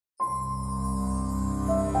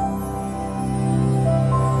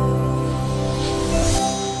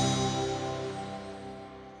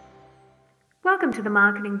Welcome to the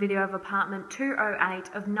marketing video of apartment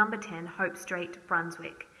 208 of number 10 Hope Street,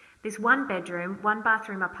 Brunswick. This one bedroom, one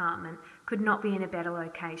bathroom apartment could not be in a better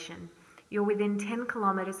location. You're within 10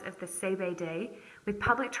 kilometres of the CBD with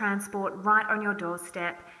public transport right on your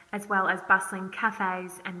doorstep, as well as bustling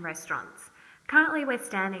cafes and restaurants. Currently we're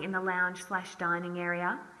standing in the lounge/dining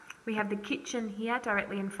area. We have the kitchen here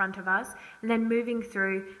directly in front of us, and then moving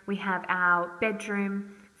through we have our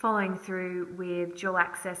bedroom, following through with dual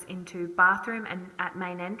access into bathroom and at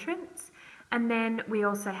main entrance. And then we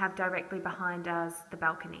also have directly behind us the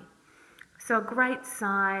balcony. So a great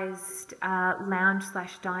sized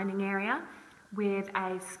lounge/dining area with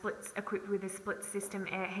equipped with a split system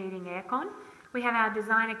heating aircon. We have our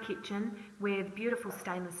designer kitchen with beautiful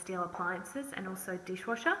stainless steel appliances and also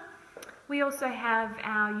dishwasher. We also have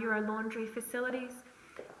our Euro laundry facilities.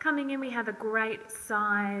 Coming in, we have a great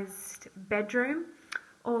sized bedroom,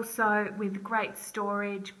 also with great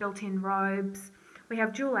storage, built-in robes. We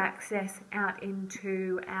have dual access out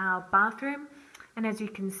into our bathroom, and as you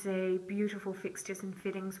can see, beautiful fixtures and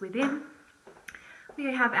fittings within. We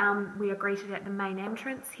are greeted at the main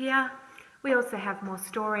entrance here. We also have more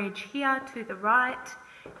storage here to the right,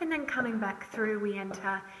 and then coming back through we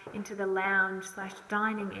enter into the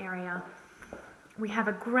lounge/dining area. We have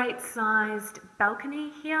a great sized balcony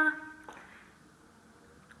here,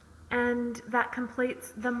 and that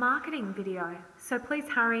completes the marketing video. So please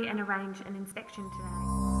hurry and arrange an inspection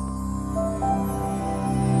today.